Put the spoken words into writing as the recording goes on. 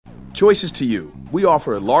Choices to you. We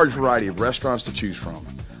offer a large variety of restaurants to choose from.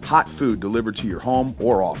 Hot food delivered to your home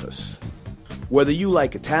or office. Whether you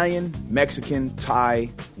like Italian, Mexican, Thai,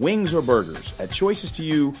 wings, or burgers, at Choices to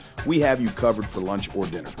You, we have you covered for lunch or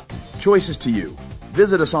dinner. Choices to You.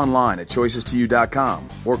 Visit us online at choicestoyou.com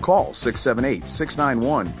or call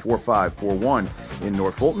 678-691-4541 in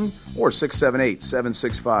North Fulton or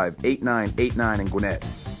 678-765-8989 in Gwinnett.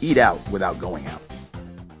 Eat out without going out.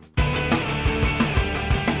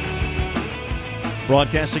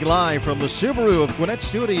 Broadcasting live from the Subaru of Gwinnett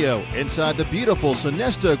studio inside the beautiful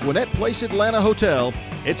Sonesta Gwinnett Place Atlanta Hotel,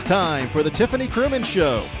 it's time for the Tiffany Krumins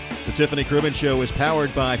Show. The Tiffany Krumins Show is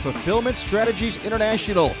powered by Fulfillment Strategies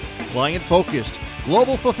International, client-focused,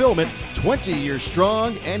 global fulfillment, 20 years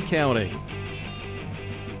strong and counting.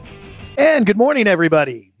 And good morning,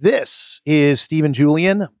 everybody. This is Stephen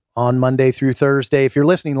Julian on Monday through Thursday. If you're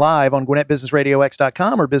listening live on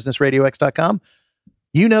GwinnettBusinessRadioX.com or BusinessRadioX.com,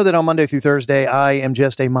 you know that on Monday through Thursday, I am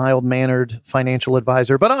just a mild-mannered financial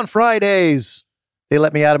advisor. But on Fridays, they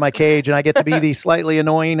let me out of my cage, and I get to be the slightly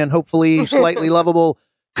annoying and hopefully slightly lovable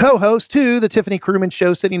co-host to the Tiffany Krumins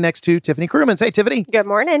Show, sitting next to Tiffany Krumins. Hey, Tiffany. Good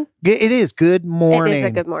morning. It is good morning. It is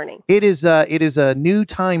a good morning. It is a new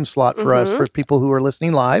time slot for us, for people who are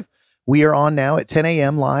listening live. We are on now at 10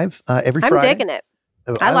 a.m. live every Friday. I'm digging it.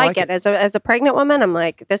 I like it. As a pregnant woman, I'm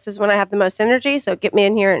like, this is when I have the most energy, so get me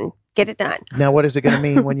in here and get it done. Now, what is it going to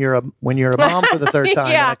mean when you're a mom for the third time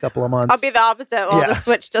in a couple of months? I'll be the opposite. I'll just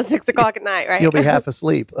switch till 6 o'clock at night, right? You'll be half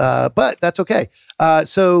asleep, but that's okay.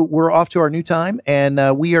 So we're off to our new time,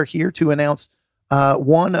 and we are here to announce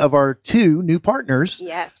one of our two new partners.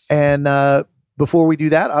 Yes. And before we do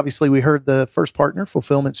that, obviously, we heard the first partner,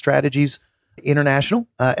 Fulfillment Strategies International,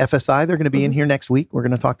 FSI. They're going to be in here next week. We're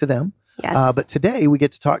going to talk to them. Yes. But today we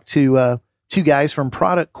get to talk to two guys from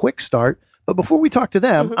Product QuickStart. But before we talk to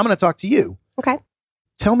them, I'm going to talk to you. Okay.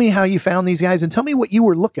 Tell me how you found these guys and tell me what you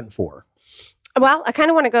were looking for. Well, I kind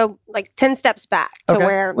of want to go like 10 steps back to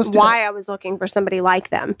why I was looking for somebody like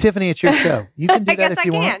them. Tiffany, it's your show. You can do that if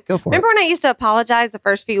you want. Go for Remember when I used to apologize the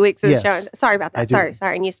first few weeks of the show? Sorry about that. Sorry.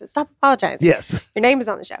 And you said, stop apologizing. Yes. Your name is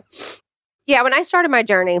on the show. Yeah, when I started my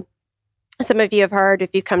journey, some of you have heard, if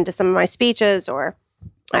you come to some of my speeches or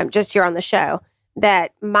I'm just here on the show,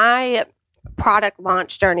 that my product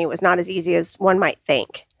launch journey was not as easy as one might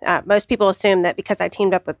think. Most people assume that because I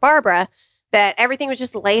teamed up with Barbara, that everything was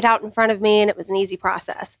just laid out in front of me and it was an easy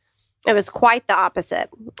process. It was quite the opposite.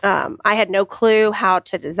 I had no clue how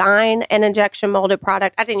to design an injection molded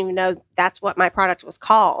product. I didn't even know that's what my product was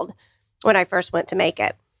called when I first went to make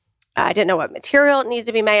it. I didn't know what material it needed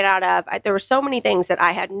to be made out of. There were so many things that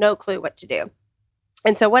I had no clue what to do.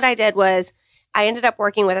 And so what I did was I ended up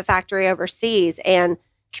working with a factory overseas and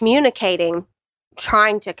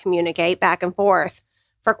trying to communicate back and forth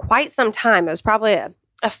for quite some time. It was probably a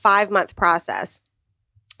 5-month process.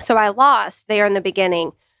 So I lost there in the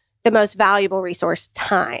beginning the most valuable resource,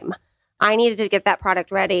 time. I needed to get that product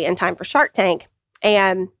ready in time for Shark Tank.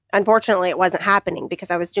 And unfortunately, it wasn't happening because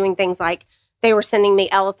I was doing things like they were sending me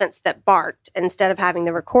elephants that barked instead of having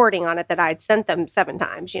the recording on it that I'd sent them 7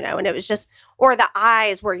 times, and it was just, or the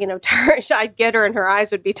eyes were, I'd get her and her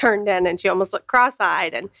eyes would be turned in and she almost looked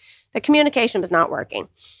cross-eyed and the communication was not working.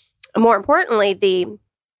 More importantly, the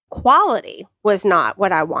quality was not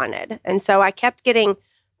what I wanted. And so I kept getting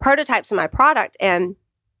prototypes of my product. And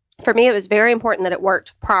for me, it was very important that it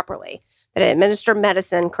worked properly, that it administered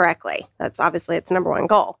medicine correctly. That's obviously its number one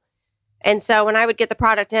goal. And so when I would get the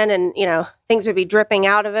product in and, things would be dripping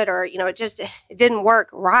out of it or, it didn't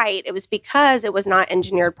work right, it was because it was not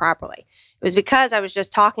engineered properly. It was because I was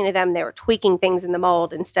just talking to them. They were tweaking things in the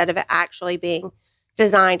mold instead of it actually being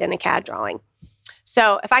designed in a CAD drawing.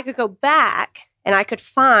 So if I could go back and I could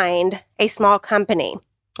find a small company,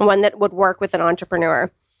 one that would work with an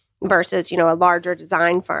entrepreneur versus, a larger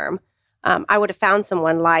design firm, I would have found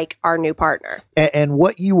someone like our new partner. And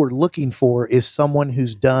what you were looking for is someone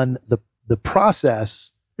who's done the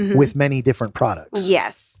process with many different products.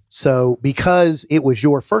 Yes. So because it was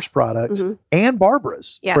your first product and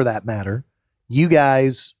Barbara's for that matter, you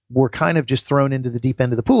guys were kind of just thrown into the deep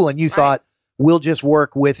end of the pool and you thought, we'll just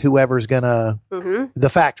work with whoever's gonna, the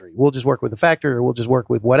factory. We'll just work with the factory or we'll just work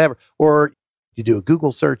with whatever. Or you do a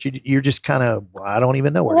Google search, you're just kind of, I don't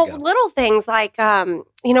even know where to go. Little things like,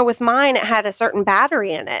 with mine, it had a certain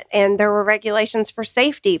battery in it and there were regulations for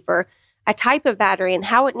safety for a type of battery and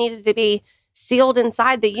how it needed to be sealed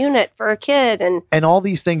inside the unit for a kid. And all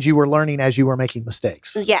these things you were learning as you were making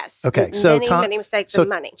mistakes. Yes. Okay. So many mistakes and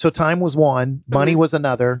money. So time was one, money was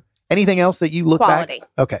another. Anything else that you look quality. back?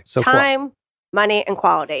 Okay. So time, money, and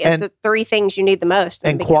quality. And the 3 things you need the most.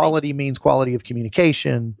 And quality means quality of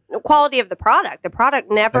communication. Quality of the product. The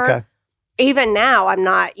product never even now, I'm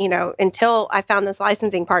not, until I found this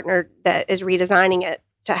licensing partner that is redesigning it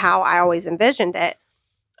to how I always envisioned it.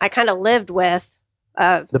 I kind of lived with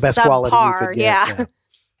the best subpar, quality you could get. Yeah.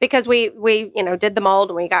 Because we did the mold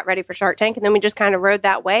and we got ready for Shark Tank, and then we just kind of rode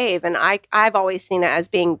that wave. And I've always seen it as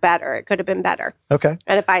being better. It could have been better. Okay.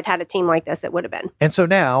 And if I'd had a team like this, it would have been. And so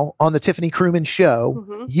now on the Tiffany Krumins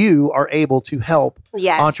Show, you are able to help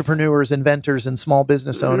entrepreneurs, inventors, and small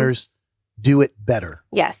business owners do it better.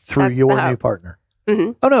 Yes. Through your new partner.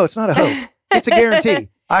 Oh, no, it's not a hope. It's a guarantee.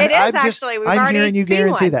 It is actually. I'm hearing you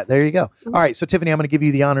guarantee that. There you go. All right. So, Tiffany, I'm going to give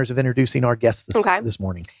you the honors of introducing our guests this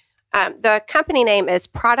morning. The company name is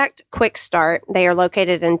Product QuickStart. They are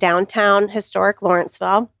located in downtown historic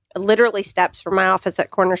Lawrenceville, literally steps from my office at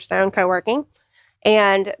Cornerstone Co-working.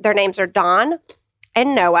 And their names are Don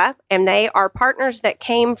and Noah, and they are partners that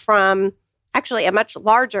came from actually a much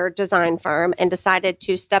larger design firm and decided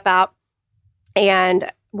to step out and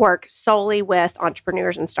work solely with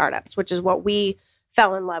entrepreneurs and startups, which is what we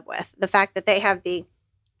fell in love with. The fact that they have the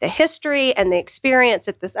history and the experience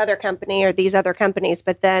at this other company or these other companies,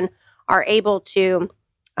 but then are able to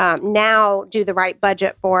now do the right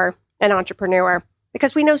budget for an entrepreneur.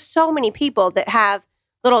 Because we know so many people that have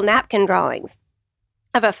little napkin drawings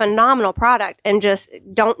of a phenomenal product and just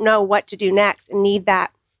don't know what to do next and need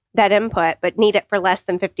that input, but need it for less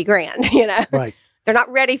than 50 grand, Right. They're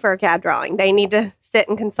not ready for a CAD drawing. They need to sit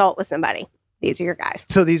and consult with somebody. These are your guys.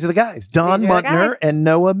 So these are the guys, Don Muntner and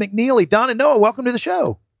Noah McNeely. Don and Noah, welcome to the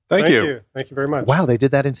show. Thank you. Thank you very much. Wow, they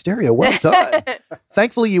did that in stereo. Well done.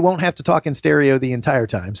 Thankfully, you won't have to talk in stereo the entire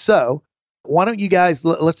time. So why don't you guys,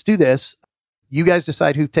 let's do this. You guys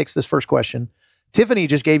decide who takes this first question. Tiffany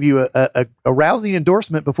just gave you a rousing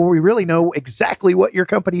endorsement before we really know exactly what your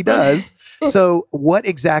company does. So what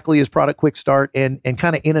exactly is Product QuickStart, and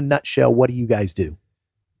kind of in a nutshell, what do you guys do?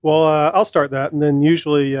 Well, I'll start that, and then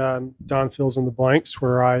usually Don fills in the blanks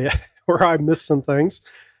where I miss some things.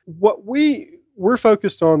 What we're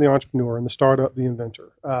focused on the entrepreneur and the startup, the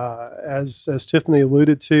inventor. As Tiffany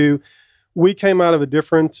alluded to, we came out of a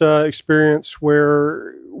different experience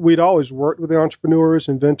where we'd always worked with the entrepreneurs,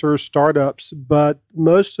 inventors, startups, but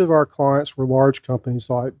most of our clients were large companies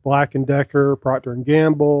like Black & Decker, Procter &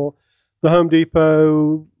 Gamble, the Home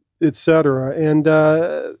Depot, etc. And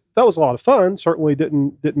that was a lot of fun. Certainly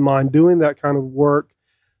didn't mind doing that kind of work.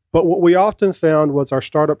 But what we often found was our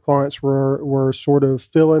startup clients were sort of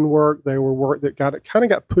fill-in work. They were work that kind of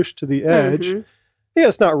got pushed to the edge. Mm-hmm. Yeah,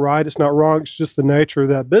 it's not right. It's not wrong. It's just the nature of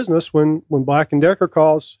that business. When Black & Decker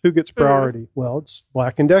calls, who gets priority? Mm-hmm. Well, it's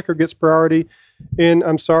Black & Decker gets priority. And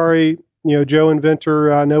I'm sorry, Joe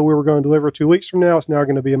Inventor, I know we were going to deliver 2 weeks from now. It's now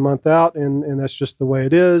going to be a month out, and that's just the way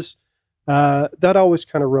it is. That always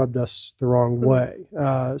kind of rubbed us the wrong way.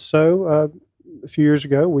 So a few years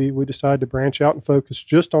ago, we decided to branch out and focus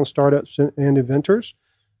just on startups and inventors.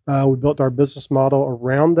 We built our business model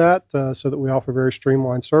around that so that we offer very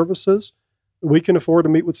streamlined services. We can afford to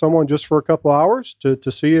meet with someone just for a couple hours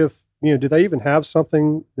to see if, do they even have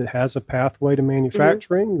something that has a pathway to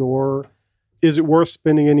manufacturing, or is it worth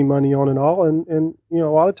spending any money on and all? And a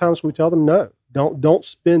lot of times we tell them, no, don't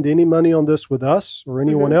spend any money on this with us or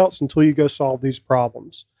anyone else until you go solve these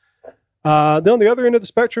problems. Then on the other end of the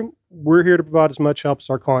spectrum, we're here to provide as much help as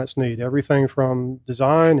our clients need. Everything from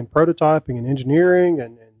design and prototyping and engineering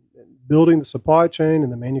and building the supply chain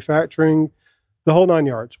and the manufacturing, the whole 9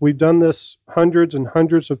 yards. We've done this hundreds and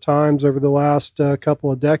hundreds of times over the last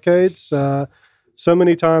couple of decades. So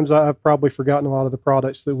many times I've probably forgotten a lot of the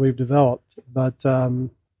products that we've developed. But,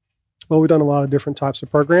 we've done a lot of different types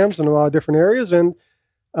of programs in a lot of different areas. And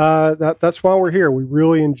that's why we're here. We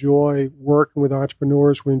really enjoy working with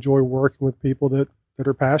entrepreneurs. We enjoy working with people that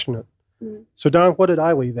are passionate. Mm-hmm. So, Don, what did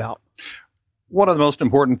I leave out? One of the most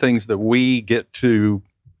important things that we get to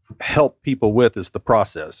help people with is the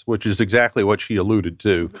process, which is exactly what she alluded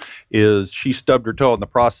to, is she stubbed her toe in the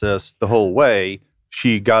process the whole way.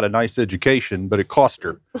 She got a nice education, but it cost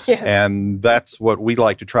her. Yes. And that's what we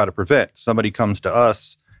like to try to prevent. Somebody comes to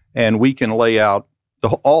us and we can lay out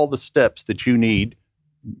all the steps that you need.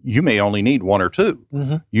 You may only need one or two.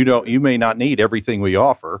 Mm-hmm. You may not need everything we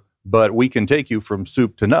offer, but we can take you from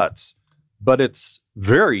soup to nuts. But it's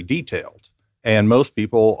very detailed. And most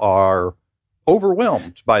people are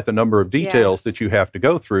overwhelmed by the number of details that you have to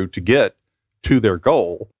go through to get to their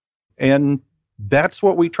goal. And that's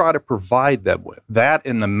what we try to provide them with. That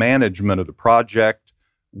and the management of the project,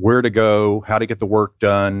 where to go, how to get the work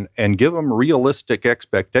done, and give them realistic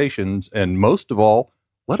expectations. And most of all,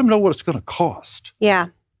 let them know what it's going to cost. Yeah.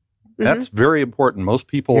 Mm-hmm. That's very important. Most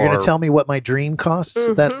people You're going to tell me what my dream costs?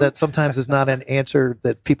 Mm-hmm. That sometimes is not an answer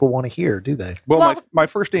that people want to hear, do they? Well, my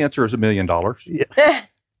first answer is $1 million. Yeah.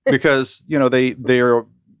 because, they're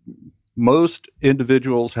most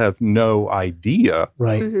individuals have no idea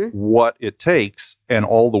Right. what it takes and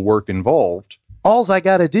all the work involved. Alls I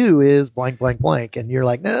got to do is blank, blank, blank. And you're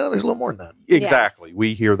like, no, there's a little more than that. Exactly. Yes.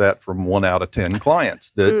 We hear that from 1 out of 10 clients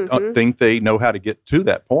that think they know how to get to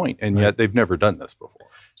that point, and yet they've never done this before.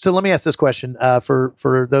 So let me ask this question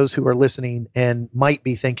for those who are listening and might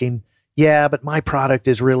be thinking, yeah, but my product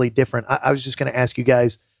is really different. I was just going to ask you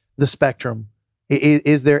guys the spectrum.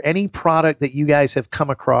 Is there any product that you guys have come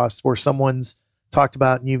across where someone's talked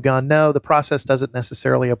about and you've gone, no, the process doesn't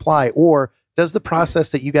necessarily apply? Or does the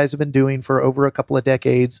process that you guys have been doing for over a couple of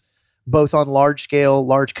decades, both on large scale,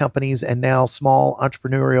 large companies, and now small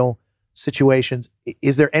entrepreneurial situations,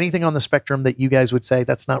 is there anything on the spectrum that you guys would say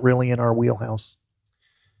that's not really in our wheelhouse?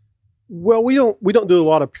 Well, we don't do a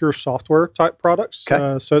lot of pure software type products.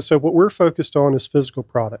 Okay. So what we're focused on is physical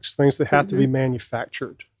products, things that have to be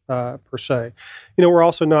manufactured per se. We're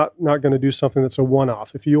also not going to do something that's a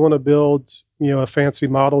one-off. If you want to build, a fancy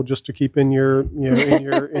model just to keep in your,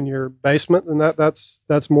 in your basement, then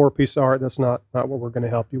that's more a piece of art. That's not what we're going to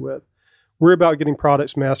help you with. We're about getting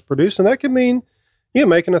products mass produced, and that could mean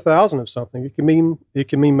making 1,000 of something. It can mean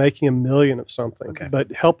making 1,000,000 of something. Okay.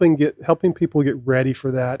 But helping people get ready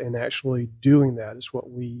for that and actually doing that is what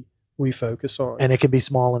we focus on. And it can be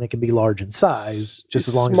small and it can be large in size, just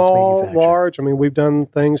as long small, as it's manufactured. large. I mean, we've done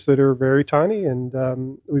things that are very tiny,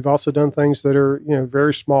 and we've also done things that are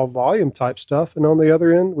very small volume type stuff. And on the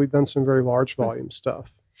other end, we've done some very large volume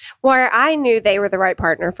stuff. Where I knew they were the right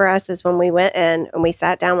partner for us is when we went in and we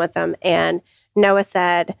sat down with them, and Noah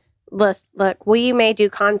said, look, we may do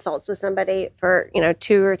consults with somebody for,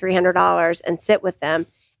 $200 or $300 and sit with them.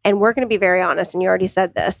 And we're going to be very honest. And you already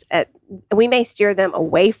said this, we may steer them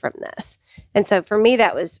away from this. And so for me,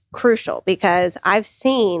 that was crucial, because I've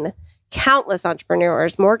seen countless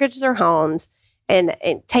entrepreneurs mortgage their homes and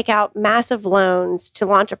take out massive loans to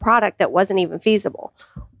launch a product that wasn't even feasible.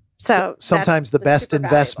 So sometimes the best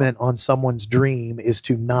investment on someone's dream is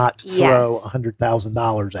to not throw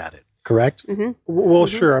 $100,000 at it. Correct? Mm-hmm. Well,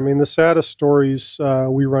 sure. I mean, the saddest stories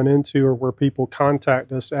we run into are where people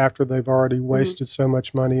contact us after they've already wasted so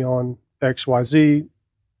much money on XYZ,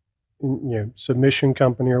 submission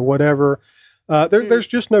company or whatever. There's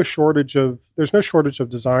just no shortage of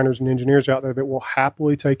designers and engineers out there that will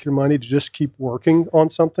happily take your money to just keep working on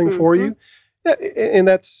something for you. Yeah, and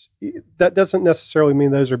that doesn't necessarily mean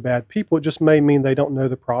those are bad people. It just may mean they don't know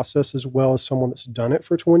the process as well as someone that's done it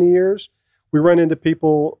for 20 years. We run into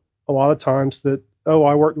people a lot of times that,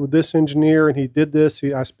 I worked with this engineer and he did this.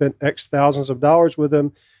 I spent X thousands of dollars with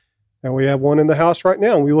him, and we have one in the house right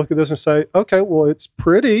now. And we look at this and say, okay, well, it's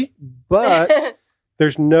pretty, but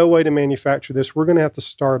there's no way to manufacture this. We're going to have to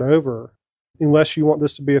start over. Unless you want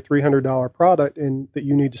this to be a $300 product and that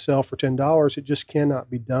you need to sell for $10, it just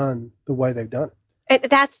cannot be done the way they've done it. And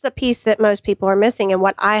that's the piece that most people are missing, and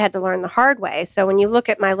what I had to learn the hard way. So when you look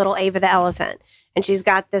at my little Ava the elephant, and she's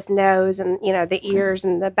got this nose and, the ears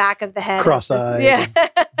and the back of the head. Cross-eyed,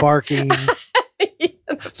 barking.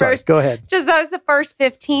 Sorry, go ahead. Just those the first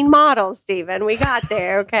 15 models, Stephen. We got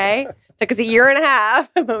there, okay? Took us a year and a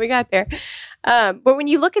half, but we got there. But when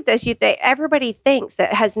you look at this, everybody thinks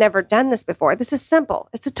that has never done this before. This is simple.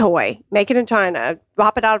 It's a toy. Make it in China.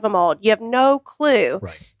 Pop it out of a mold. You have no clue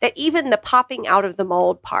that even the popping out of the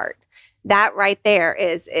mold part, that right there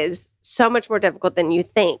is so much more difficult than you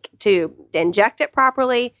think to inject it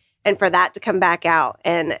properly and for that to come back out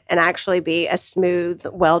and actually be a smooth,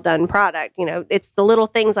 well-done product. It's the little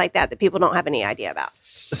things like that people don't have any idea about.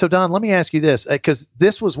 So, Don, let me ask you this, because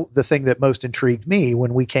this was the thing that most intrigued me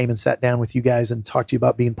when we came and sat down with you guys and talked to you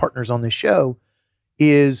about being partners on this show,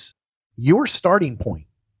 is your starting point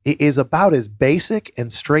is about as basic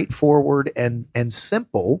and straightforward and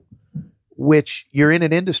simple, which you're in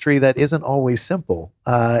an industry that isn't always simple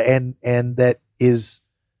and that is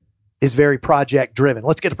very project driven.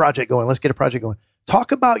 Let's get a project going.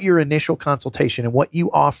 Talk about your initial consultation and what you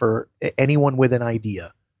offer anyone with an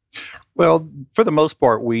idea. Well, for the most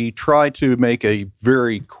part, we try to make a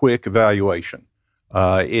very quick evaluation.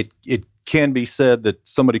 It can be said that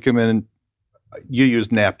somebody come in and you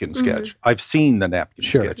use napkin sketch. I've seen the napkin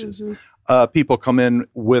sketches. People come in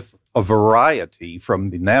with a variety from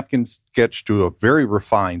the napkin sketch to a very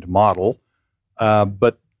refined model,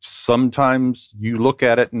 but sometimes you look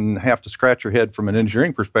at it and have to scratch your head from an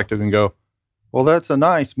engineering perspective and go, well, that's a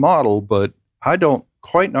nice model, but I don't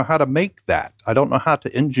quite know how to make that. I don't know how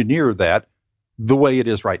to engineer that the way it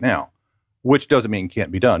is right now, which doesn't mean it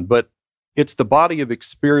can't be done. But it's the body of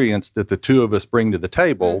experience that the two of us bring to the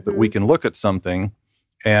table that we can look at something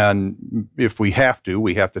And if we have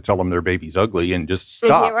to tell them their baby's ugly and just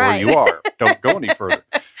stop where you are. Don't go any further.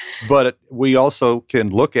 But we also can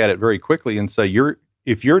look at it very quickly and say,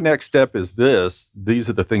 if your next step is this, these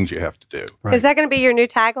are the things you have to do. Right. Is that going to be your new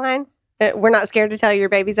tagline? We're not scared to tell you your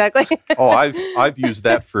baby's ugly. Oh, I've used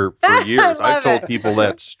that for years. I've told people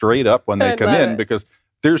that straight up when they come in because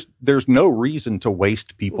there's no reason to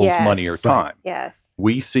waste people's money or time. Yes.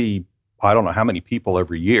 We see, I don't know how many people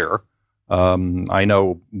every year. I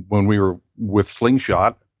know when we were with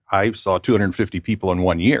Slingshot, I saw 250 people in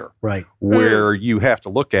 1 year. Right. Where you have to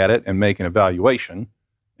look at it and make an evaluation.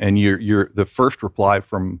 And you're the first reply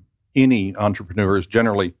from any entrepreneur is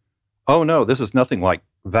generally, oh no, this is nothing like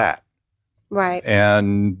that. Right.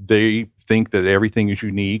 And they think that everything is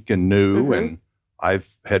unique and new. And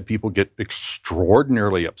I've had people get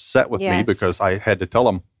extraordinarily upset with me because I had to tell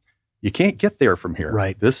them, you can't get there from here.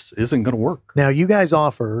 Right. This isn't going to work. Now, you guys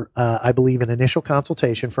offer, I believe, an initial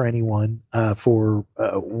consultation for anyone for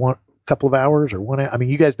one couple of hours or 1 hour. I mean,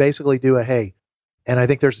 you guys basically do and I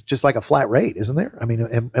think there's just like a flat rate, isn't there? I mean,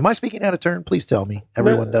 am I speaking out of turn? Please tell me.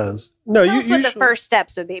 Everyone does. No, tell us what the first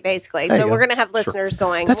steps would be, basically. So we're going to have listeners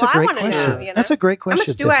going, I want to know. You know? That's a great question.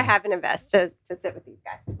 How much do I have in invest to sit with these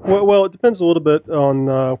guys? Well, it depends a little bit on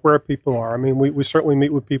where people are. I mean, we certainly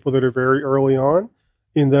meet with people that are very early on.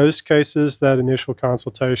 In those cases, that initial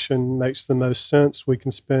consultation makes the most sense. We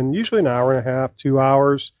can spend usually an hour and a half, 2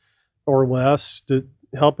 hours or less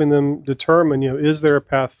helping them determine, is there a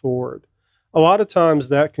path forward? A lot of times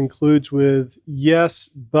that concludes with, yes,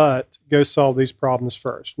 but go solve these problems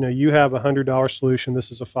first. You have a $100 solution.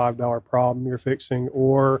 This is a $5 problem you're fixing,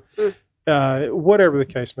 or whatever the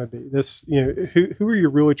case may be. This, who are you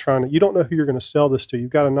really trying to? You don't know who you're going to sell this to.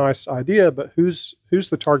 You've got a nice idea, but who's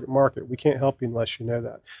the target market? We can't help you unless you know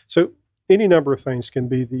that. So any number of things can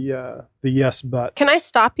be the yes, but. Can I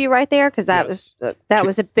stop you right there? Because that was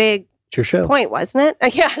a big point, wasn't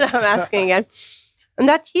it? Yeah, no, I'm asking again. And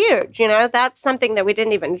that's huge. That's something that we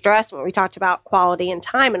didn't even address when we talked about quality and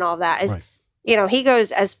time and all of that is, he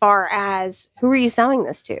goes as far as, who are you selling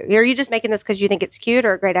this to? Are you just making this because you think it's cute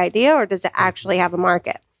or a great idea, or does it actually have a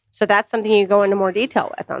market? So that's something you go into more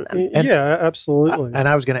detail with on them. Yeah, absolutely. And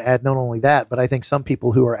I was going to add not only that, but I think some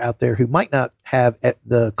people who are out there who might not have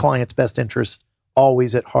the client's best interest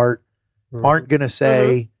always at heart aren't going to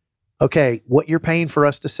say, okay, what you're paying for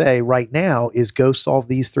us to say right now is go solve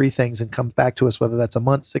these 3 things and come back to us, whether that's a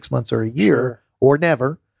month, 6 months, or a year, or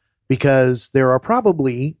never, because there are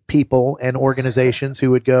probably people and organizations who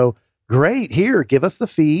would go, great, here, give us the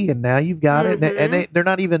fee, and now you've got it. And they're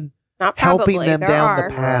not even helping them down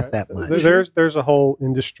the path that much. There's a whole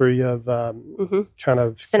industry of kind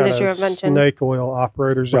of snake oil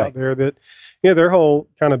operators out there that, their whole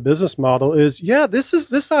kind of business model is,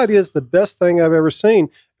 this idea is the best thing I've ever seen.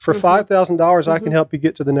 For $5,000, I can help you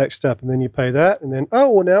get to the next step. And then you pay that. And then, now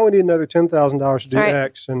we need another $10,000 to do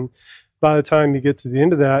X. And by the time you get to the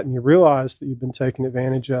end of that and you realize that you've been taken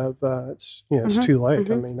advantage of, it's too late.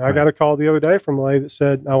 I mean, I got a call the other day from a lady that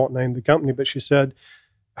said, I won't name the company, but she said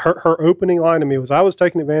her opening line to me was, I was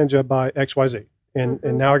taken advantage of by XYZ. And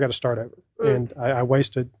now I got to start over. And I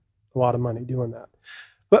wasted a lot of money doing that.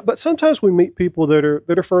 But sometimes we meet people that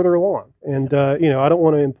are further along, and I don't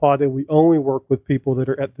want to imply that we only work with people that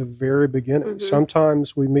are at the very beginning.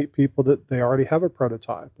 Sometimes we meet people that they already have a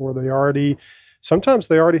prototype, or sometimes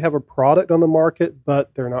they already have a product on the market,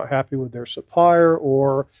 but they're not happy with their supplier,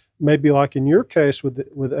 or maybe like in your case with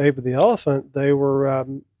Ava the elephant, they were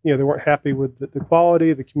they weren't happy with the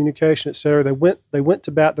quality, the communication, et cetera. They went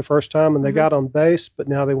to bat the first time and they got on base, but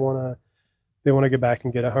now they want to go back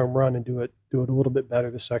and get a home run and do it a little bit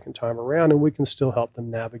better the second time around, and we can still help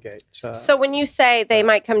them navigate. So when you say they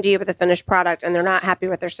might come to you with a finished product and they're not happy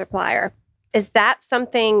with their supplier, is that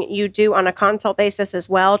something you do on a consult basis as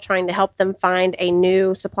well, trying to help them find a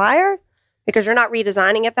new supplier? Because you're not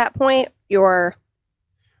redesigning at that point.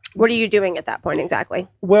 What are you doing at that point exactly?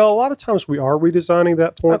 Well, a lot of times we are redesigning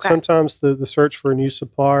that point. Okay. Sometimes the search for a new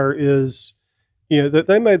supplier is, that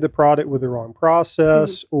they made the product with the wrong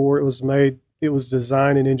process, or it was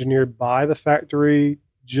designed and engineered by the factory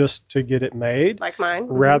just to get it made, like mine,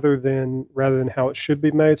 rather than how it should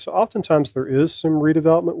be made. So oftentimes there is some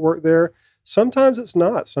redevelopment work there. Sometimes it's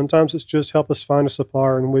not. Sometimes it's just help us find a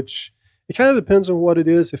supplier in which it kind of depends on what it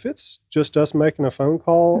is. If it's just us making a phone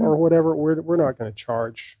call or whatever, we're not going to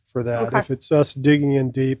charge for that. Okay. If it's us digging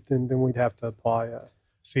in deep, then we'd have to apply a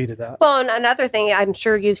fee to that. Well, and another thing I'm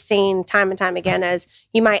sure you've seen time and time again is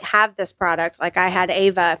you might have this product, like I had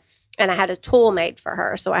Ava, and I had a tool made for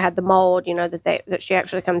her. So I had the mold, that she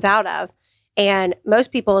actually comes out of. And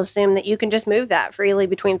most people assume that you can just move that freely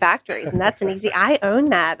between factories. And that's I own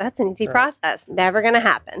that. That's an easy process. Never going to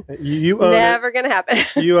happen. You own Never going to happen.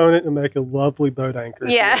 You own it and make a lovely boat anchor.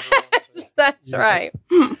 Yeah, that's right.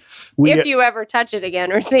 If you ever touch it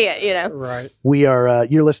again or see it, Right. We are,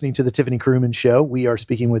 you're listening to the Tiffany Krumins Show. We are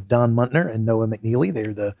speaking with Don Muntner and Noah McNeely.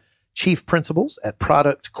 They're the chief principals at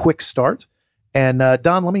Product QuickStart. And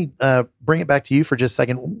Don, let me bring it back to you for just a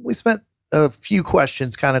second. We spent a few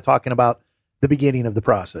questions kind of talking about the beginning of the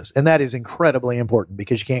process. And that is incredibly important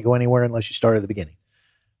because you can't go anywhere unless you start at the beginning.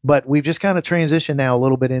 But we've just kind of transitioned now a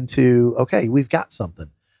little bit into, okay, we've got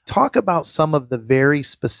something. Talk about some of the very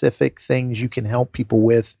specific things you can help people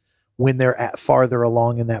with when they're farther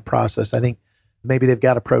along in that process. I think maybe they've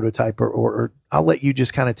got a prototype or I'll let you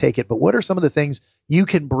just kind of take it. But what are some of the things you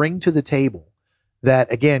can bring to the table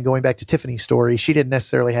that, again, going back to Tiffany's story, she didn't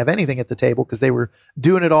necessarily have anything at the table because they were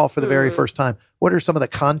doing it all for the very first time. What are some of the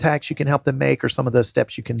contacts you can help them make or some of the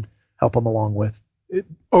steps you can help them along with?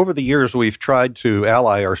 Over the years, we've tried to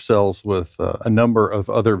ally ourselves with a number of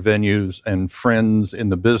other venues and friends in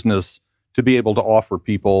the business to be able to offer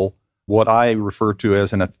people what I refer to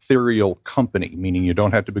as an ethereal company, meaning you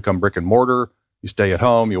don't have to become brick and mortar. You stay at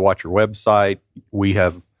home, you watch your website. We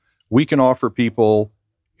can offer people,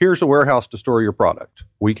 here's a warehouse to store your product.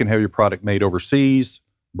 We can have your product made overseas,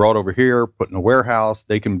 brought over here, put in a warehouse.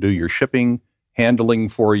 They can do your shipping, handling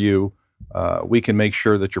for you. We can make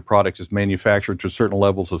sure that your product is manufactured to certain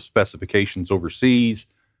levels of specifications overseas.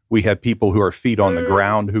 We have people who are feet on the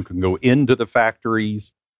ground who can go into the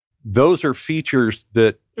factories. Those are features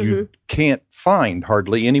that you can't find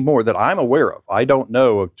hardly anymore that I'm aware of. I don't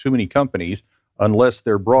know of too many companies, unless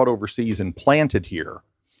they're brought overseas and planted here.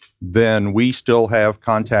 Then we still have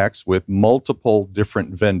contacts with multiple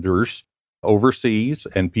different vendors overseas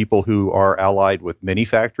and people who are allied with mini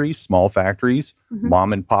factories, small factories,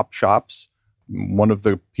 mom and pop shops. One of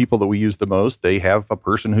the people that we use the most, they have a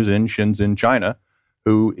person who's in Shenzhen, China,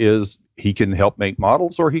 he can help make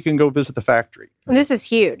models or he can go visit the factory. This is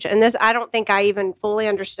huge. And I don't think I even fully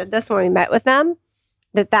understood this when we met with them,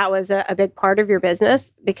 that was a big part of your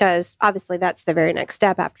business, because obviously that's the very next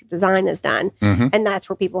step after design is done. And that's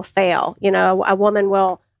where people fail. A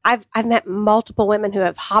woman I've met multiple women who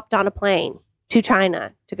have hopped on a plane to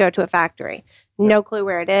China to go to a factory. No clue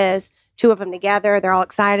where it is. Two of them together. They're all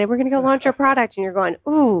excited. We're going to go launch our product. And you're going,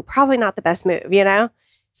 ooh, probably not the best move,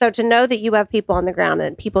 So to know that you have people on the ground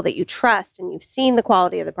and people that you trust and you've seen the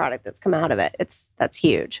quality of the product that's come out of it, that's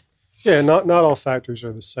huge. Yeah, not all factories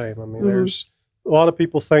are the same. I mean, there's a lot of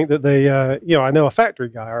people think that they, I know a factory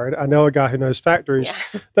guy, or I know a guy who knows factories.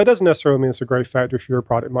 Yeah. That doesn't necessarily mean it's a great factory for your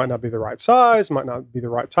product. It might not be the right size, might not be the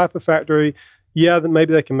right type of factory. Yeah, then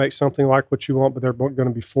maybe they can make something like what you want, but they're going to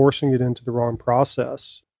be forcing it into the wrong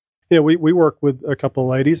process. We work with a couple of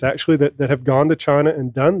ladies actually that have gone to China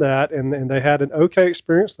and done that, and they had an okay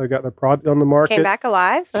experience. They got their product on the market. Came back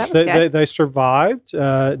alive, so that was good. They survived.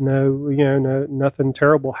 Nothing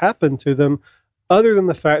terrible happened to them, other than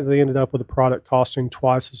the fact that they ended up with a product costing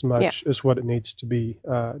twice as much as what it needs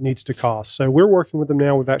to cost. So we're working with them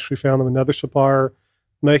now. We've actually found them another supplier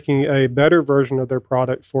making a better version of their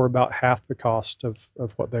product for about half the cost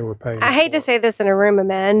of what they were paying. I hate to say this in a room of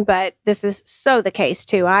men, but this is so the case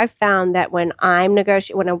too. I've found that when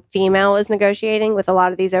when a female is negotiating with a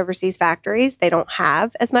lot of these overseas factories, they don't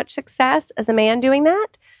have as much success as a man doing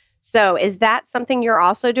that. So is that something you're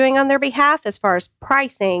also doing on their behalf as far as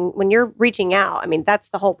pricing when you're reaching out? I mean, that's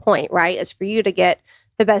the whole point, right? Is for you to get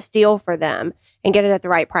the best deal for them and get it at the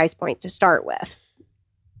right price point to start with.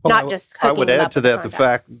 Well, I would add to that the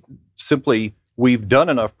fact simply we've done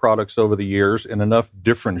enough products over the years in enough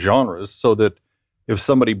different genres so that if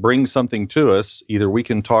somebody brings something to us, either we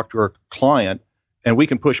can talk to our client and we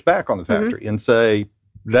can push back on the factory and say,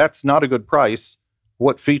 that's not a good price.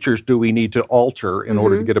 What features do we need to alter in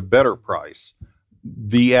order to get a better price?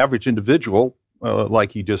 The average individual,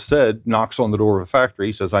 like he just said, knocks on the door of a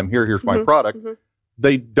factory, says, I'm here, here's my product.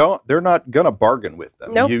 They're not going to bargain with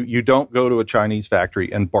them. Nope. You don't go to a Chinese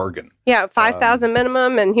factory and bargain. Yeah, 5,000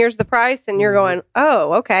 minimum, and here's the price, and you're going,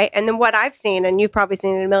 oh, okay. And then what I've seen, and you've probably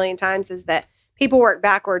seen it a million times, is that people work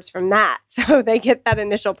backwards from that. So they get that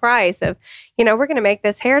initial price of, we're going to make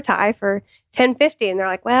this hair tie for $10.50, and they're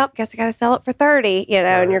like, well, guess I got to sell it for $30,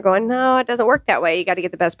 and you're going, no, it doesn't work that way. You got to get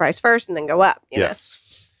the best price first and then go up. Yes.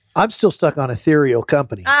 I'm still stuck on ethereal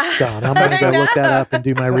company, Don. I'm going to go look that up and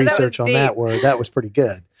do my research on that word. That was pretty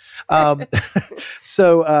good.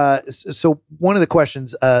 So one of the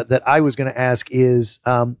questions that I was going to ask is,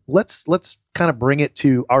 let's kind of bring it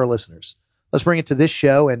to our listeners. Let's bring it to this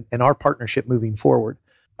show and our partnership moving forward.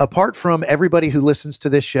 Apart from everybody who listens to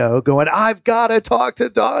this show going, I've got to talk to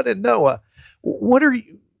Don and Noah. What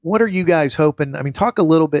are you guys hoping? I mean, talk a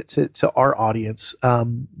little bit to our audience.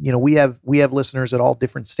 We have listeners at all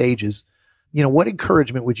different stages. What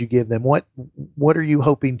encouragement would you give them? What are you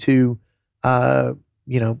hoping to,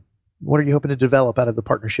 what are you hoping to develop out of the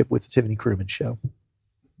partnership with the Tiffany Krumins Show?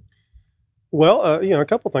 Well, a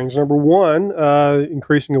couple things. Number one,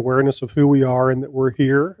 increasing awareness of who we are and that we're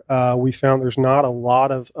here. We found there's not a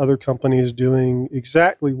lot of other companies doing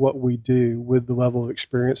exactly what we do with the level of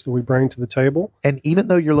experience that we bring to the table. And even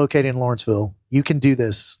though you're located in Lawrenceville, you can do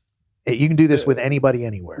this. You can do this with anybody,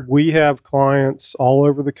 anywhere. We have clients all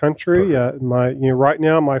over the country. Right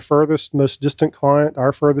now, my our furthest, most distant client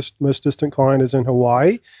is in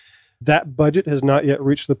Hawaii. That budget has not yet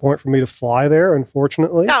reached the point for me to fly there,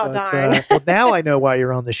 unfortunately. Oh, darn. Well, now I know why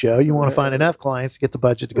you're on the show. You want to find enough clients to get the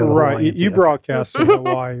budget to go to Hawaii. Right. You broadcast in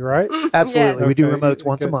Hawaii, right? Absolutely. Yes. We do remotes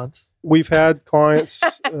once a month. We've had clients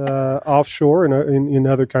offshore in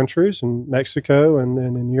other countries, in Mexico and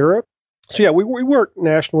in Europe. So, we work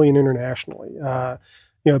nationally and internationally.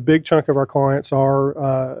 A big chunk of our clients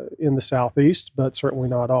are in the Southeast, but certainly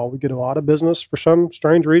not all. We get a lot of business for some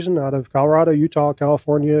strange reason out of Colorado, Utah,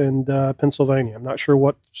 California, and Pennsylvania. I'm not sure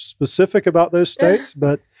what's specific about those states,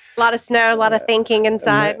 but a lot of snow, a lot of thinking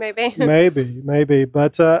inside, maybe. maybe.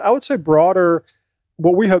 But I would say broader,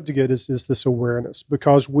 what we hope to get is this awareness,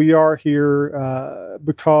 because we are here,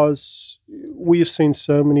 because we have seen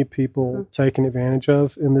so many people taken advantage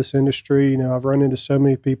of in this industry. I've run into so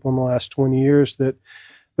many people in the last 20 years that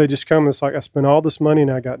they just come and it's like, I spent all this money and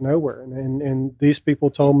I got nowhere. And these people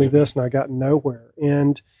told me this and I got nowhere.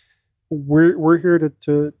 And we're here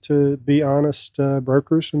to be honest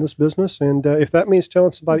brokers in this business. And if that means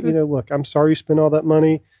telling somebody, look, I'm sorry you spent all that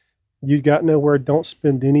money, you got nowhere, don't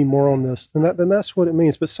spend any more on this, then that's what it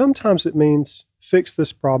means. But sometimes it means fix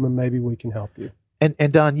this problem and maybe we can help you.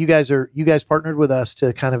 And Don, you guys partnered with us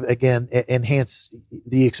to kind of, again, enhance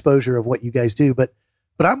the exposure of what you guys do. But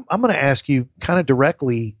I'm going to ask you kind of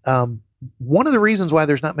directly, one of the reasons why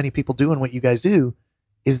there's not many people doing what you guys do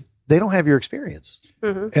is they don't have your experience.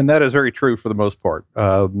 Mm-hmm. And that is very true for the most part.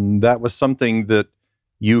 That was something that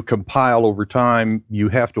you compile over time. You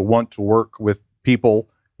have to want to work with people.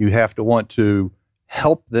 You have to want to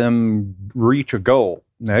help them reach a goal.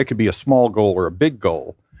 Now, it could be a small goal or a big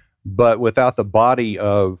goal, but without the body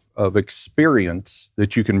of experience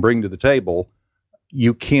that you can bring to the table,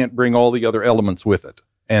 you can't bring all the other elements with it.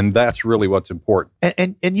 And that's really what's important.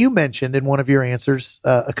 And you mentioned in one of your answers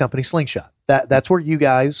a company, Slingshot. That's where you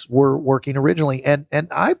guys were working originally. And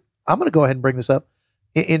I'm going to go ahead and bring this up.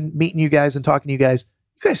 In meeting you guys and talking to you guys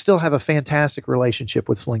still have a fantastic relationship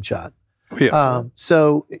with Slingshot. Yeah.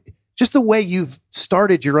 So just the way you've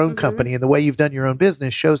started your own company and the way you've done your own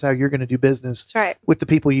business shows how you're going to do business with the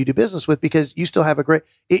people you do business with, because you still have a great,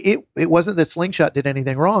 it wasn't that Slingshot did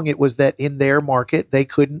anything wrong. It was that in their market, they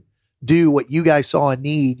couldn't do what you guys saw a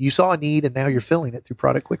need. You saw a need and now you're filling it through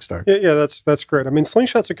Product QuickStart. Yeah, that's great. I mean,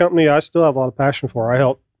 Slingshot's a company I still have a lot of passion for.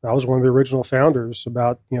 I was one of the original founders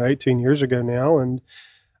about 18 years ago now, and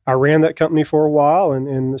I ran that company for a while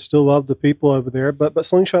and still love the people over there. But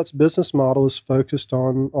Slingshot's business model is focused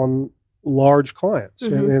on large clients,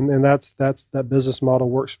 and that's that business model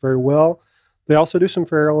works very well. They also do some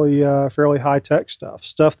fairly high tech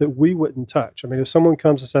stuff that we wouldn't touch. I mean, if someone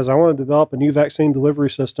comes and says, "I want to develop a new vaccine delivery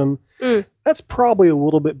system," that's probably a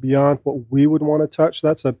little bit beyond what we would want to touch.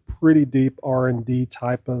 That's a pretty deep R&D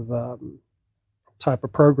type of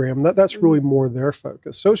program. That's really more their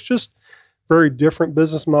focus. So it's just very different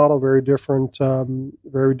business model, very different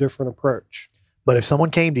approach. But if someone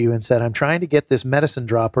came to you and said, "I'm trying to get this medicine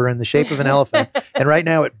dropper in the shape of an elephant, and right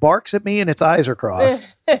now it barks at me and its eyes are crossed,"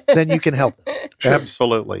 then you can help them. Sure.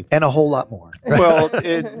 Absolutely. And a whole lot more. Well,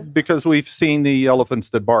 because we've seen the elephants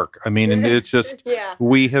that bark. I mean, and it's just,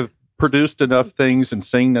 we have produced enough things and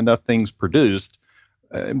seen enough things produced,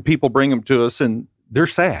 and people bring them to us and they're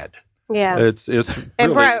sad. Yeah. It's and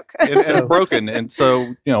really, broke. and broken. And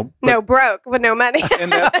so, broke with no money.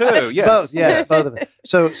 And that too, yes. Both, yes, both of it.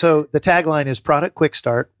 So the tagline is Product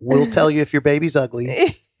QuickStart. We'll tell you if your baby's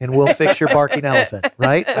ugly and we'll fix your barking elephant,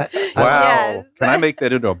 right? Wow. Yes. Can I make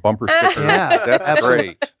that into a bumper sticker? Yeah, That's absolutely.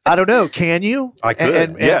 great. I don't know. Can you? I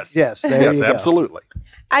could. Yes. Yes. There you go. Absolutely.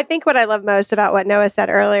 I think what I love most about what Noah said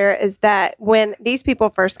earlier is that when these people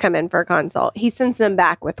first come in for a consult, he sends them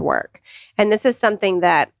back with work. And this is something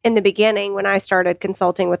that in the beginning, when I started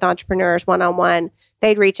consulting with entrepreneurs one-on-one,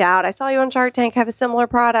 they'd reach out. "I saw you on Shark Tank, have a similar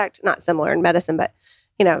product," not similar in medicine, but,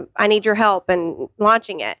 "I need your help in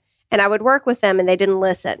launching it." And I would work with them and they didn't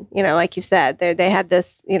listen. Like you said, they had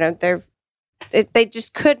this, they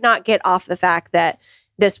just could not get off the fact that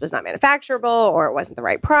this was not manufacturable or it wasn't the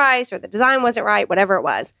right price or the design wasn't right, whatever it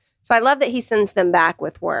was. So I love that he sends them back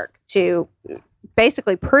with work to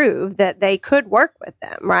basically prove that they could work with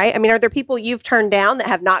them, right? I mean, are there people you've turned down that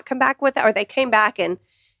have not come back with it, or they came back and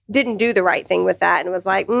didn't do the right thing with that and was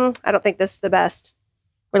like, I don't think this is the best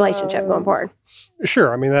relationship going forward?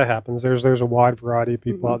 Sure. I mean, that happens. There's a wide variety of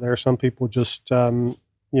people out there. Some people just, Don,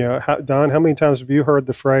 how many times have you heard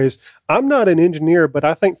the phrase, I'm not an engineer, but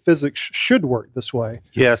I think physics should work this way?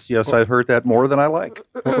 Yes, I've heard that more than I like.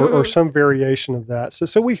 Or some variation of that.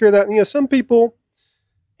 So we hear that, and, some people,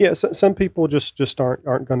 some people just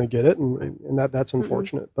aren't going to get it, and that's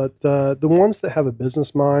unfortunate. But the ones that have a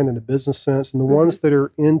business mind and a business sense, and the ones that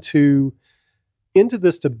are into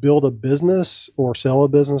this to build a business or sell a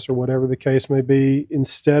business or whatever the case may be,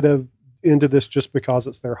 instead of into this just because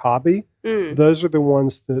it's their hobby, those are the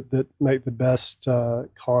ones that make the best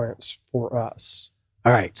clients for us.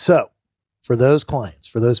 All right. So for those clients,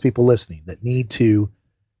 for those people listening that need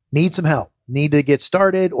some help, need to get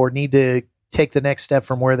started, or need to take the next step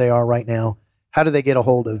from where they are right now, how do they get a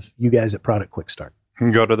hold of you guys at Product QuickStart?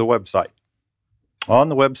 Go to the website. On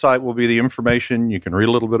the website will be the information. You can read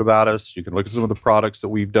a little bit about us. You can look at some of the products that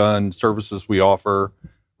we've done, services we offer,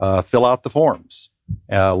 fill out the forms.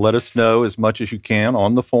 Let us know as much as you can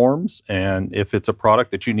on the forms. And if it's a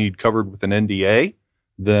product that you need covered with an NDA,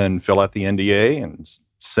 then fill out the NDA and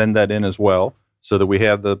send that in as well, so that we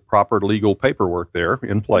have the proper legal paperwork there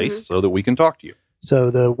in place so that we can talk to you.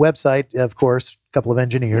 So the website, of course, a couple of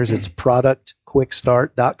engineers, it's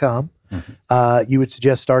productquickstart.com. You would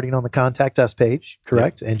suggest starting on the contact us page,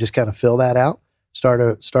 correct? And just kind of fill that out, start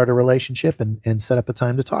a relationship, and set up a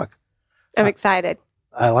time to talk. I'm excited.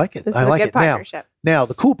 I like it. This is a good partnership. Now,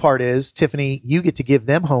 the cool part is, Tiffany, you get to give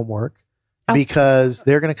them homework because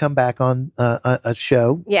they're going to come back on a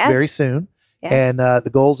show very soon. Yes. And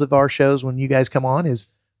the goals of our shows when you guys come on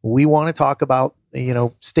is we want to talk about,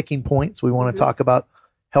 sticking points. We want to talk about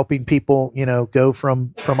helping people, go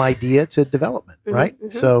from idea to development, right?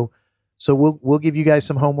 So we'll give you guys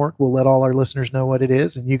some homework. We'll let all our listeners know what it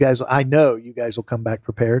is. And I know you guys will come back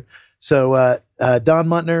prepared. So Don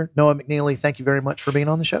Muntner, Noah McNeely, thank you very much for being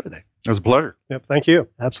on the show today. It was a pleasure. Yep, thank you.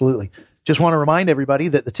 Absolutely. Just want to remind everybody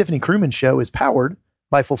that the Tiffany Krumins Show is powered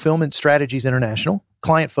by Fulfillment Strategies International,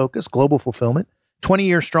 client focus, global fulfillment, 20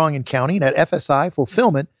 years strong and counting. At FSI,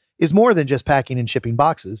 fulfillment is more than just packing and shipping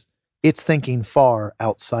boxes. It's thinking far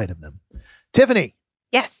outside of them. Tiffany.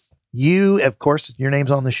 Yes. You, of course, your name's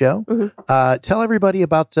on the show. Tell everybody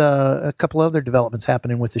about a couple other developments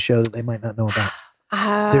happening with the show that they might not know about.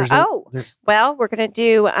 Well, we're going to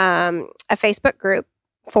do a Facebook group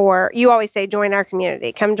for, you always say, join our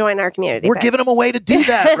community. Come join our community. We're giving them a way to do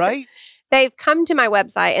that, right? They've come to my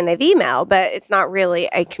website and they've emailed, but it's not really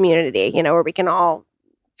a community, where we can all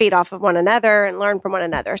feed off of one another and learn from one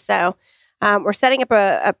another. So we're setting up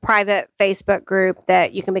a private Facebook group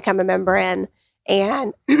that you can become a member in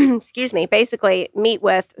and, basically meet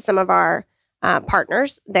with some of our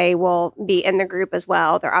partners. They will be in the group as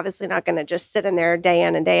well. They're obviously not going to just sit in there day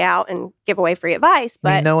in and day out and give away free advice.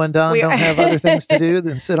 But Noah and Don don't have other things to do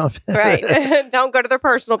than sit on. Right. Don't go to their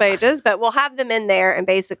personal pages, but we'll have them in there and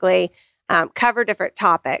basically cover different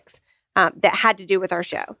topics that had to do with our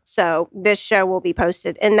show. So this show will be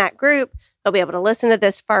posted in that group. They'll be able to listen to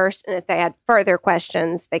this first. And if they had further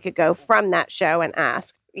questions, they could go from that show and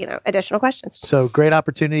ask additional questions. So great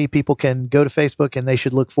opportunity. People can go to Facebook and they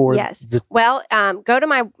should look for. Yes. Go to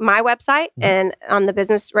my website and on the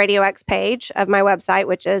Business RadioX page of my website,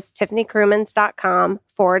 which is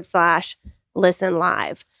TiffanyKrumins.com/listen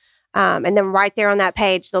live. And then right there on that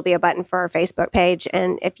page, there'll be a button for our Facebook page.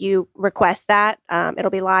 And if you request that, it'll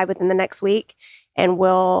be live within the next week and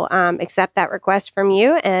we'll accept that request from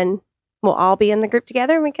you and we'll all be in the group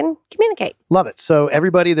together and we can communicate. Love it. So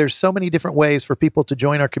everybody, there's so many different ways for people to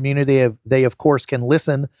join our community. They of course, can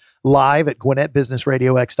listen live at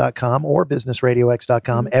GwinnettBusinessRadioX.com or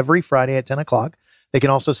BusinessRadioX.com every Friday at 10 o'clock. They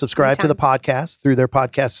can also subscribe to the podcast through their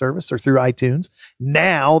podcast service or through iTunes.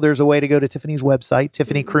 Now there's a way to go to Tiffany's website,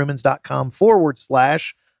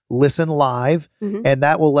 TiffanyKrumins.com/listen live. And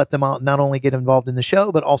that will let them not only get involved in the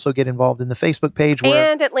show, but also get involved in the Facebook page.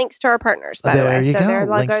 And it links to our partners, by the way. There you go. Their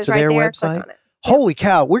links to right their there. website. Click on it. Holy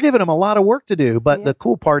cow, we're giving them a lot of work to do. But the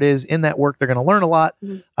cool part is in that work, they're going to learn a lot.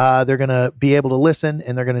 They're going to be able to listen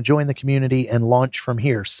and they're going to join the community and launch from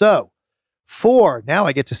here. So now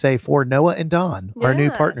I get to say for Noah and Don, our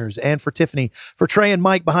new partners, and for Tiffany, for Trey and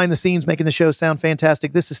Mike behind the scenes, making the show sound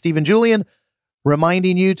fantastic. This is Stephen Julian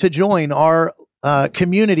reminding you to join our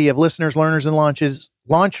community of listeners, learners, and launchers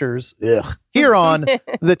here on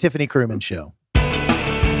the Tiffany Krumins Show.